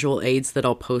my visual aids that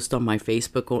I'll post on my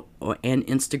Facebook and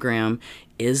Instagram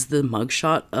is the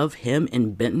mugshot of him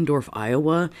in Bittendorf,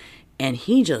 Iowa, and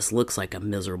he just looks like a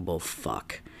miserable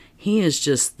fuck. He is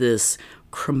just this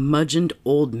curmudgeoned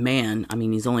old man. I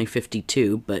mean, he's only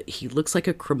 52, but he looks like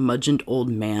a curmudgeoned old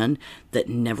man that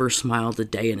never smiled a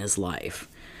day in his life.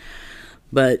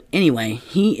 But anyway,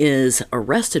 he is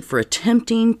arrested for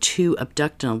attempting to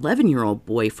abduct an 11-year-old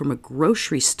boy from a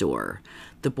grocery store.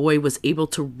 The boy was able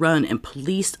to run, and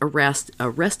police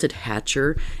arrested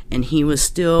Hatcher, and he was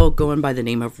still going by the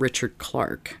name of Richard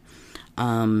Clark.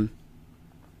 And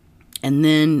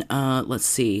then, let's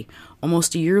see,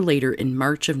 almost a year later, in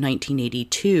March of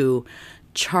 1982,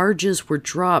 charges were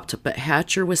dropped, but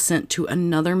Hatcher was sent to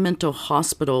another mental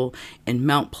hospital in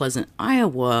Mount Pleasant,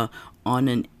 Iowa, on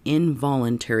an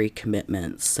involuntary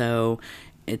commitment. So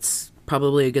it's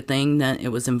probably a good thing that it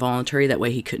was involuntary. That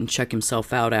way he couldn't check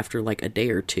himself out after like a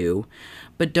day or two.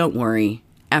 But don't worry,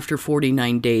 after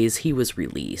 49 days, he was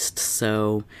released.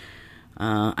 So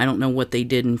I don't know what they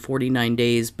did in 49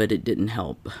 days, but it didn't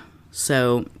help.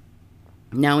 So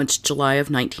now it's July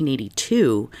of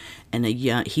 1982, and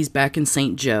he's back in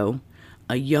St. Joe.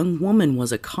 A young woman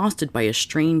was accosted by a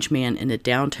strange man in a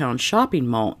downtown shopping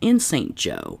mall in St.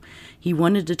 Joe. He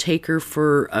wanted to take her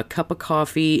for a cup of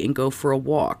coffee and go for a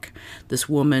walk. This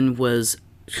woman was,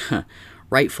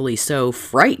 rightfully so,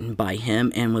 frightened by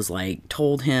him and was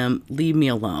told him, "Leave me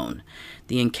alone."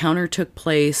 The encounter took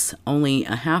place only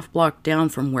a half block down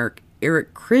from where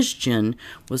Eric Christian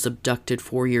was abducted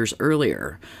 4 years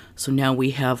earlier. So now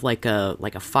we have like a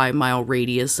 5-mile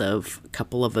radius of a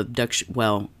couple of abduction.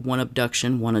 Well, one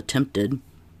abduction, one attempted.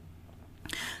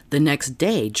 The next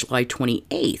day, July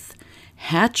 28th,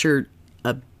 Hatcher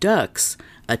abducts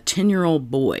a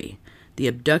 10-year-old boy. The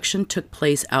abduction took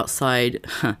place outside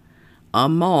a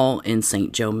mall in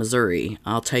St. Joe, Missouri.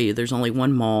 I'll tell you, there's only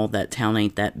one mall. That town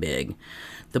ain't that big.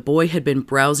 The boy had been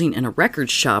browsing in a record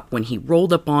shop when he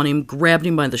rolled up on him, grabbed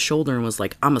him by the shoulder, and was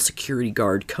like, "I'm a security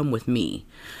guard, come with me."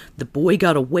 The boy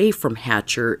got away from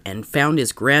Hatcher and found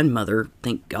his grandmother,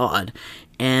 thank God,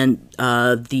 and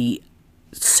the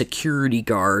security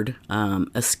guard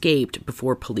escaped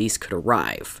before police could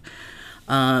arrive.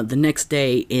 The next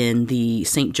day, in the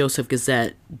St. Joseph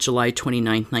Gazette, July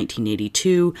 29,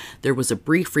 1982, there was a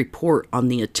brief report on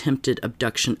the attempted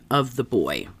abduction of the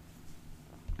boy.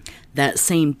 That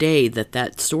same day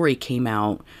that story came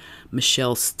out,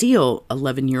 Michelle Steele,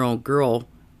 11-year-old girl,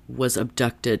 was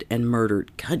abducted and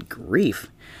murdered. Good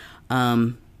grief.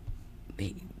 There's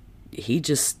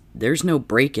no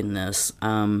break in this.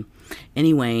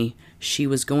 Anyway, she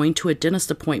was going to a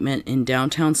dentist appointment in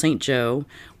downtown St. Joe.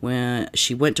 When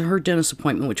she went to her dentist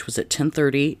appointment, which was at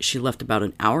 10:30, she left about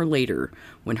an hour later.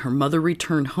 When her mother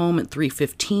returned home at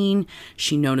 3:15,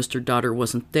 she noticed her daughter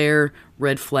wasn't there.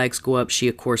 Red flags go up. She,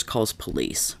 of course, calls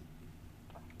police.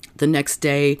 The next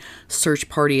day, search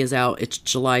party is out. It's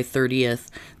July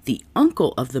 30th. The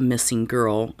uncle of the missing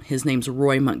girl, his name's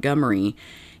Roy Montgomery,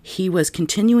 he was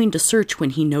continuing to search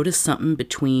when he noticed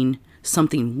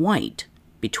something white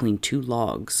between two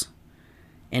logs.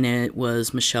 And it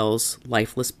was Michelle's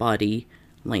lifeless body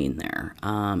laying there.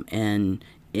 And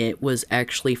it was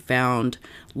actually found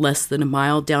less than a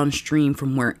mile downstream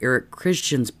from where Eric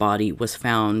Christian's body was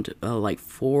found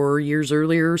 4 years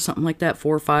earlier, or something like that,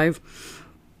 4 or 5.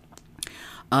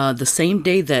 The same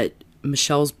day that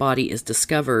Michelle's body is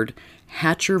discovered,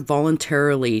 Hatcher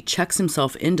voluntarily checks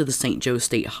himself into the St. Joe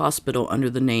State Hospital under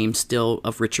the name still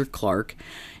of Richard Clark,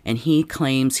 and he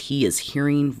claims he is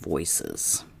hearing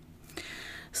voices.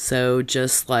 So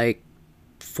just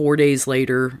 4 days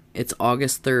later, it's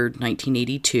August 3rd,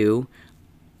 1982,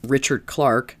 Richard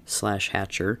Clark /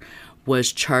 Hatcher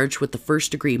was charged with the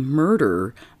first-degree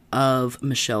murder of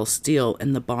Michelle Steele,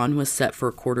 and the bond was set for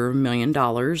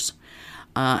 $250,000.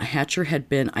 Hatcher had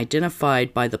been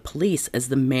identified by the police as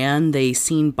the man they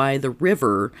seen by the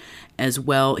river as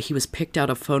well. He was picked out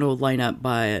a photo lineup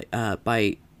by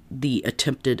the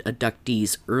attempted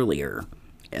abductees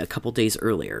a couple days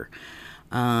earlier.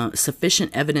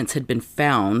 Sufficient evidence had been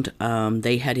found.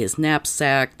 They had his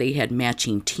knapsack, they had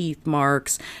matching teeth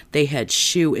marks, they had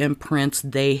shoe imprints,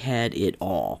 they had it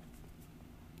all.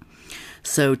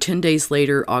 So 10 days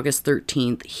later, August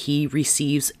 13th, he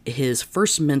receives his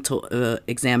first mental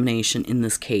examination in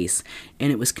this case,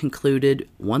 and it was concluded,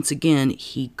 once again,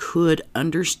 he could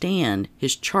understand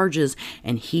his charges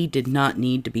and he did not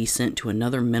need to be sent to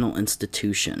another mental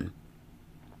institution.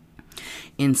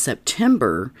 In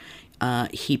September,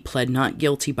 he pled not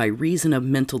guilty by reason of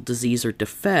mental disease or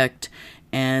defect,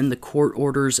 and the court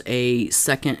orders a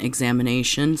second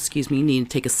examination. Excuse me, need to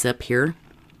take a sip here.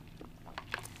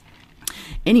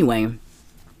 Anyway,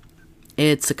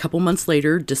 it's a couple months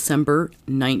later, December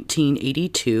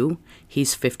 1982.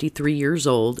 He's 53 years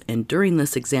old, and during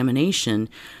this examination,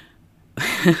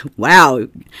 wow,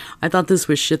 I thought this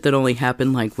was shit that only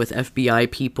happened like with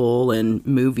FBI people and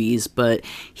movies, but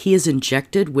he is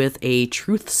injected with a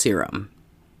truth serum.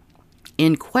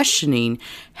 In questioning,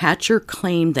 Hatcher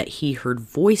claimed that he heard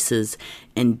voices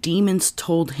and demons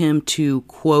told him to,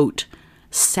 quote,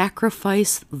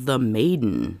 sacrifice the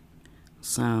maiden.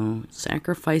 So,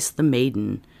 sacrifice the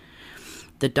maiden.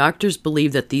 The doctors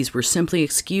believed that these were simply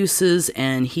excuses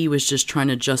and he was just trying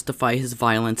to justify his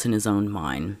violence in his own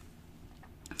mind.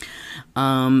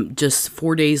 Just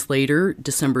 4 days later,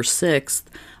 December 6th,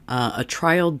 a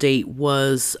trial date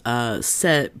was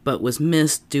set but was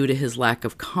missed due to his lack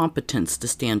of competence to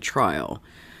stand trial.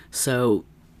 So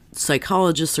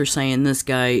psychologists are saying this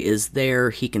guy is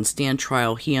there, he can stand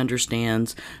trial, he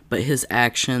understands, but his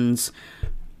actions,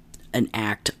 an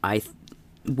act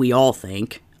we all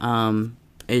think,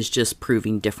 is just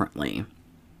proving differently.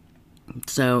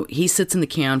 So he sits in the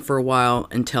can for a while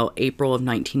until April of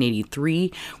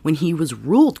 1983, when he was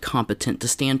ruled competent to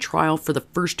stand trial for the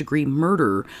first-degree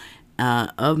murder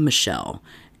of Michelle,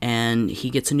 and he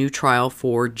gets a new trial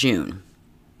for June.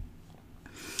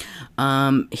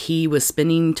 He was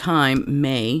spending time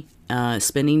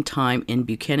in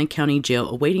Buchanan County Jail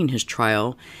awaiting his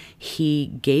trial.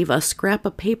 He gave a scrap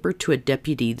of paper to a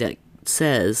deputy that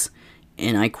says,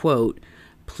 and I quote,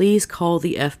 "Please call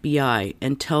the FBI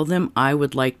and tell them I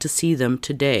would like to see them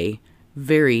today.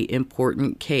 Very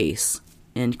important case,"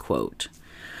 end quote.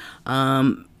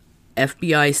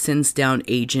 FBI sends down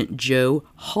Agent Joe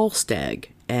Halstag,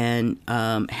 and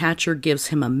Hatcher gives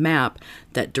him a map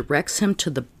that directs him to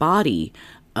the body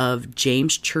of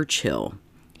James Churchill.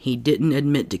 He didn't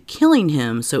admit to killing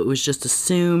him, so it was just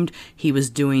assumed he was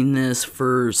doing this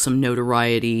for some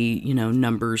notoriety,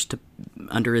 numbers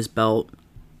under his belt.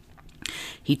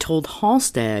 He told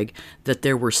Halstag that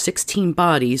there were 16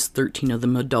 bodies, 13 of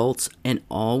them adults, and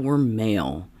all were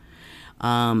male.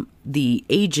 The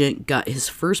agent got his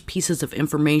first pieces of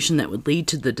information that would lead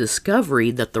to the discovery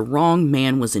that the wrong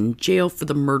man was in jail for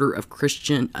the murder of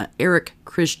Eric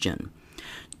Christian.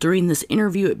 During this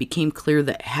interview, it became clear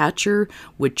that Hatcher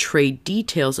would trade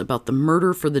details about the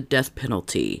murder for the death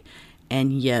penalty.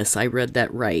 And yes, I read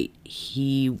that right.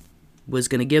 He was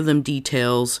going to give them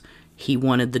details. He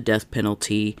wanted the death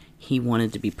penalty. He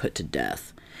wanted to be put to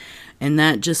death. And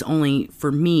that just only,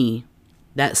 for me,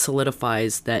 that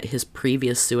solidifies that his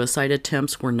previous suicide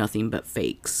attempts were nothing but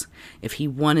fakes. If he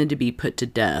wanted to be put to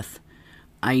death,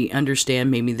 I understand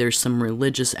maybe there's some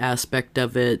religious aspect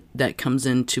of it that comes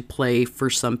into play for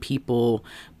some people,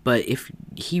 but if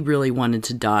he really wanted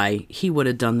to die, he would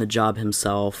have done the job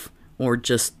himself, or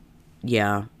just,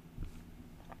 yeah.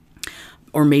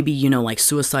 Or maybe, like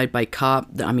suicide by cop.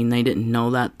 I mean, they didn't know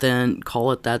that then,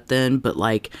 call it that then, but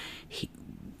like,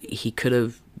 he could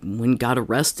have, when got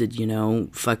arrested,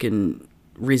 fucking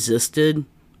resisted,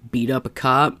 beat up a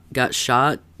cop, got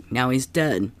shot, now he's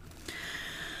dead.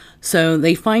 So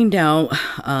they find out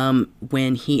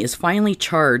when he is finally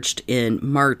charged in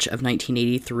March of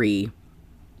 1983.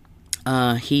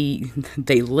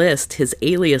 They list his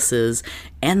aliases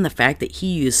and the fact that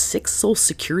he used 6 social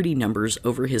security numbers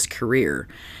over his career.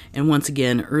 And once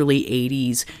again, early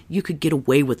 80s, you could get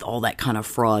away with all that kind of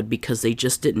fraud because they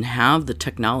just didn't have the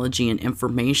technology and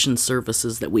information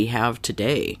services that we have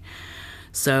today.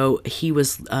 So he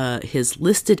was, his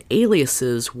listed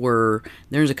aliases were,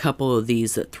 there's a couple of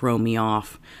these that throw me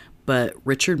off, but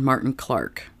Richard Martin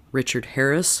Clark, Richard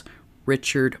Harris,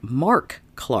 Richard Mark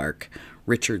Clark,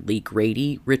 Richard Lee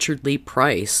Grady, Richard Lee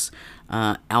Price,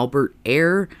 Albert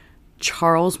Eyre,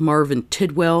 Charles Marvin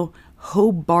Tidwell,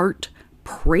 Hobart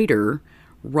Prater,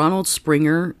 Ronald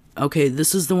Springer. Okay,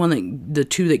 this is the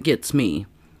two that gets me.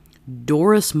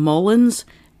 Doris Mullins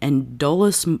and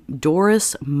Doris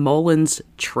Mullins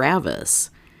Travis.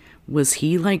 Was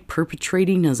he like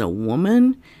perpetrating as a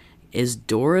woman? Is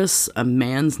Doris a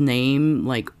man's name,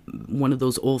 like one of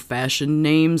those old-fashioned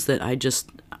names that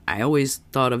I always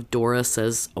thought of Doris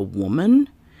as a woman?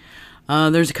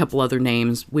 There's a couple other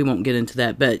names. We won't get into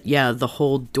that. But yeah, the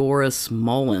whole Doris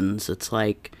Mullins, it's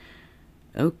like,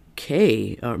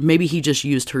 Okay. Or maybe he just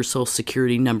used her social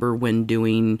security number when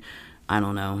doing, I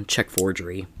don't know, check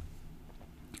forgery.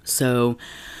 So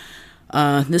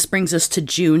this brings us to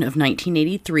June of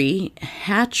 1983.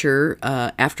 Hatcher,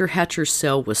 after Hatcher's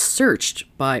cell was searched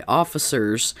by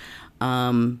officers,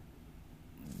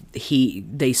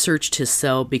 they searched his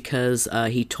cell because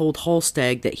he told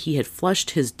Halstag that he had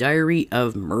flushed his diary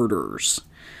of murders.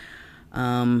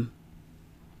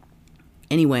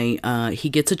 Anyway, he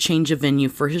gets a change of venue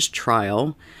for his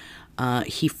trial.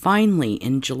 He finally,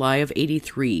 in July of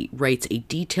 83, writes a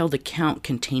detailed account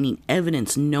containing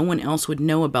evidence no one else would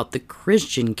know about the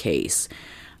Christian case.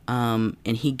 And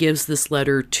he gives this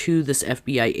letter to this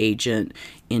FBI agent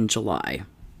in July.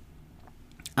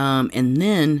 And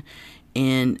then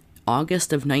in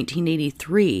August of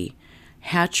 1983,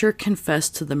 Hatcher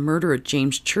confessed to the murder of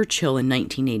James Churchill in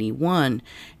 1981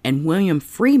 and William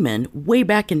Freeman way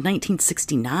back in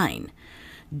 1969.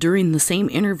 During the same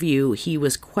interview, he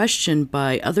was questioned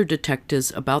by other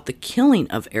detectives about the killing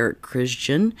of Eric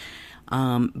Christian.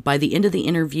 By the end of the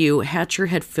interview, Hatcher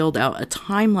had filled out a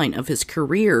timeline of his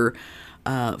career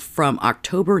from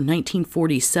October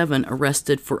 1947,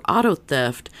 arrested for auto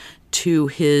theft, to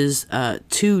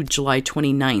July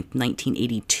 29th,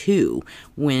 1982,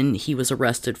 when he was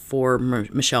arrested for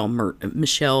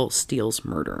Michelle Steele's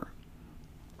murder.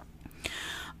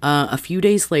 A few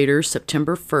days later,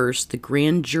 September 1st, the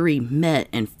grand jury met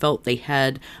and felt they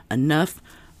had enough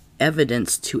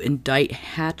evidence to indict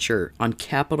Hatcher on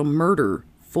capital murder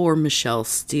for Michelle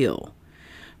Steele.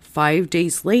 5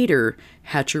 days later,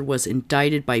 Hatcher was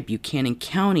indicted by Buchanan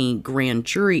County grand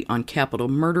jury on capital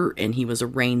murder, and he was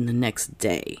arraigned the next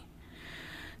day.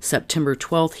 September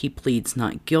 12th, he pleads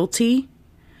not guilty.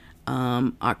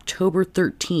 October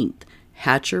 13th,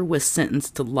 Hatcher was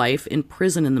sentenced to life in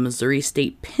prison in the Missouri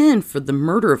State Pen for the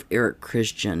murder of Eric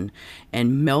Christian,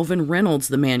 and Melvin Reynolds,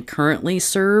 the man currently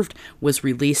served, was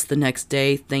released the next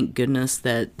day. Thank goodness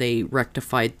that they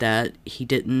rectified that. He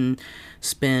didn't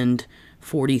spend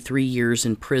 43 years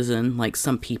in prison like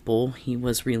some people. He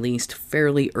was released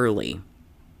fairly early.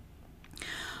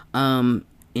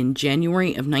 In January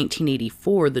of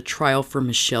 1984, the trial for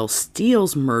Michelle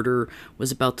Steele's murder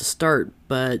was about to start,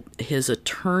 but his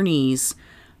attorneys,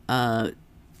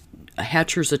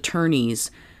 Hatcher's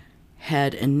attorneys,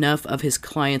 had enough of his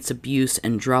client's abuse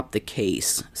and dropped the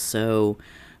case. So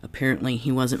apparently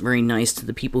he wasn't very nice to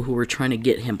the people who were trying to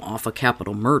get him off a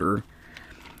capital murder.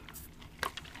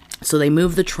 So they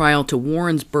moved the trial to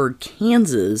Warrensburg,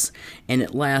 Kansas, and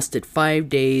it lasted 5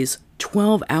 days,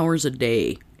 12 hours a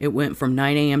day. It went from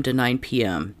 9 a.m. to 9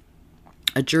 p.m.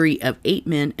 A jury of 8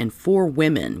 men and 4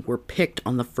 women were picked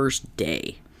on the first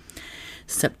day.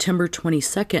 September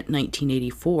 22nd,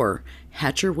 1984,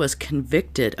 Hatcher was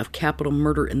convicted of capital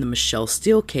murder in the Michelle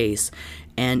Steele case,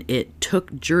 and it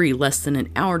took jury less than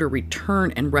an hour to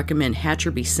return and recommend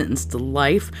Hatcher be sentenced to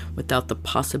life without the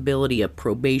possibility of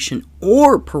probation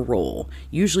or parole.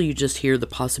 Usually you just hear the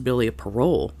possibility of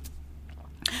parole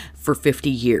for 50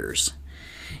 years.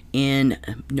 In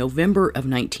November of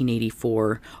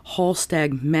 1984,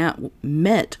 Halstag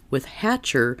met with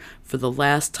Hatcher for the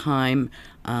last time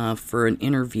for an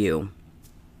interview.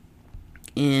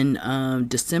 In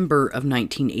December of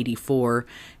 1984,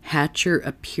 Hatcher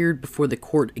appeared before the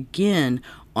court again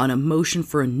on a motion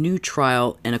for a new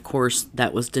trial, and of course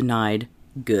that was denied.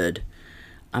 Good.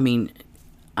 I mean,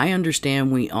 I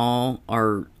understand we all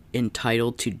are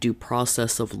entitled to due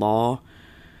process of law.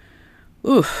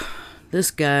 Oof. This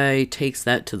guy takes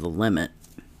that to the limit.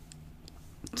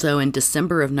 So in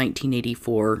December of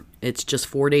 1984, it's just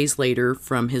 4 days later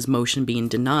from his motion being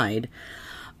denied,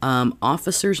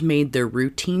 officers made their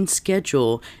routine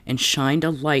schedule and shined a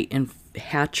light in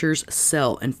Hatcher's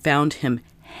cell and found him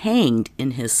hanged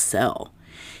in his cell.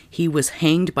 He was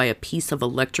hanged by a piece of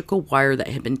electrical wire that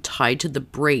had been tied to the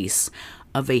brace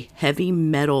of a heavy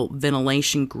metal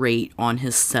ventilation grate on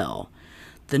his cell.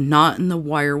 The knot in the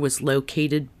wire was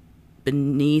located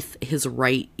beneath his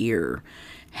right ear.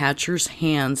 Hatcher's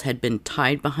hands had been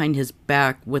tied behind his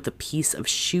back with a piece of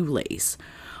shoelace.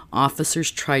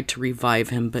 Officers tried to revive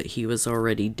him, but he was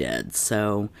already dead.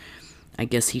 So I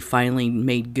guess he finally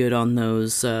made good on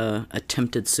those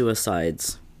attempted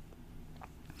suicides.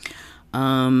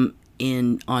 On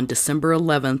December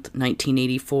 11th,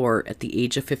 1984, at the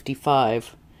age of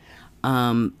 55,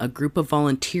 a group of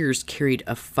volunteers carried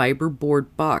a fiberboard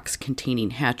box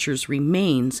containing Hatcher's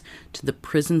remains to the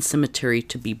prison cemetery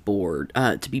to be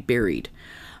buried.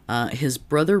 His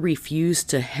brother refused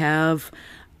to have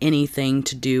anything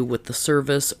to do with the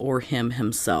service or him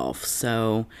himself.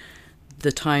 So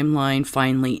the timeline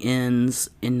finally ends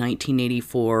in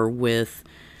 1984 with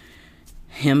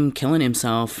him killing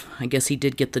himself. I guess he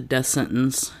did get the death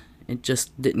sentence. It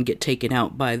just didn't get taken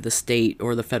out by the state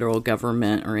or the federal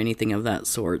government or anything of that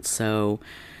sort. So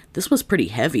this was pretty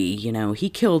heavy. He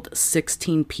killed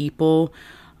 16 people.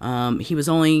 He was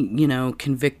only,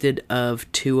 convicted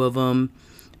of 2 of them.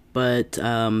 But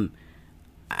I'm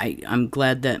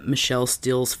glad that Michelle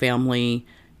Steele's family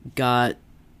got,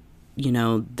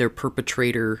 their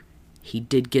perpetrator. He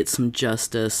did get some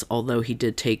justice, although he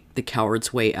did take the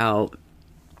coward's way out.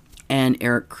 And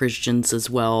Eric Christians as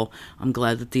well. I'm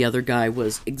glad that the other guy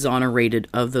was exonerated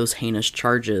of those heinous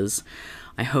charges.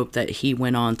 I hope that he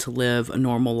went on to live a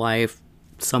normal life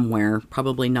somewhere,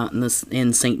 probably not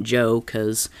in St. Joe,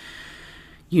 because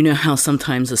you know how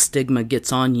sometimes a stigma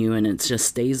gets on you and it just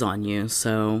stays on you.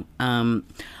 So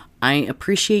I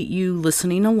appreciate you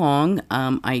listening along.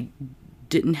 I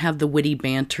didn't have the witty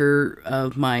banter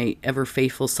of my ever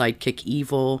faithful sidekick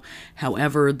Evil.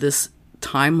 However, this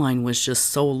timeline was just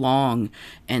so long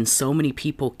and so many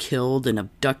people killed and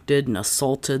abducted and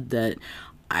assaulted that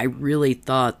I really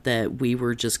thought that we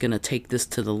were just going to take this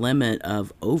to the limit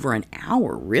of over an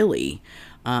hour, really.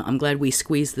 I'm glad we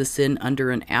squeezed this in under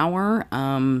an hour.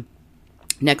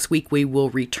 Next week we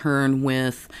will return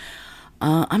with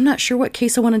I'm not sure what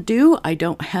case I want to do. I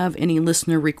don't have any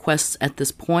listener requests at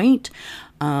this point.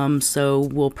 So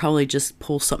we'll probably just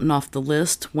pull something off the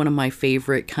list. One of my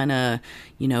favorite kind of,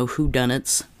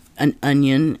 whodunits, an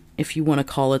onion, if you want to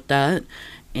call it that.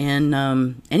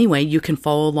 And anyway, you can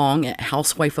follow along at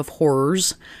Housewife of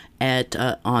Horrors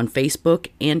on Facebook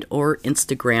and or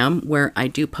Instagram, where I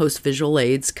do post visual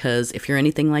aids, because if you're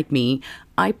anything like me,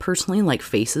 I personally like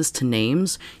faces to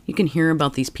names. You can hear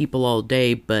about these people all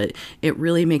day, but it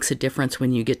really makes a difference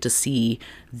when you get to see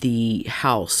the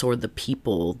house or the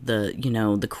people,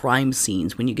 the crime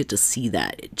scenes. When you get to see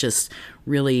that, it just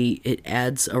really, it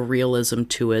adds a realism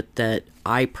to it that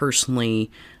I personally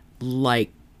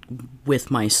like with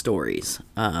my stories.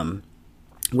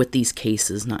 With these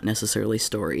cases, not necessarily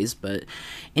stories. But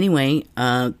anyway,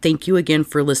 thank you again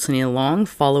for listening along.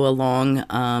 Follow along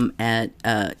at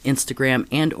Instagram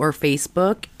and or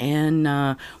Facebook.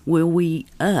 And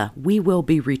we will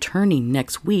be returning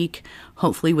next week,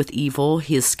 hopefully with Evil.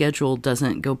 His schedule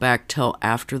doesn't go back till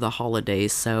after the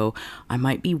holidays, so I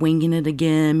might be winging it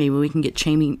again. Maybe we can get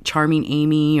Charming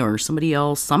Amy or somebody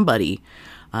else,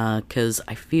 because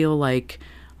I feel like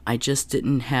I just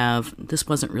didn't have, this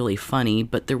wasn't really funny,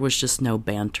 but there was just no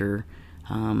banter.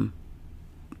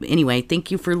 Anyway,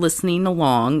 thank you for listening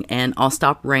along, and I'll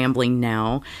stop rambling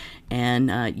now.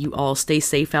 And you all stay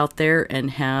safe out there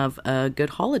and have a good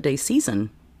holiday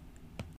season.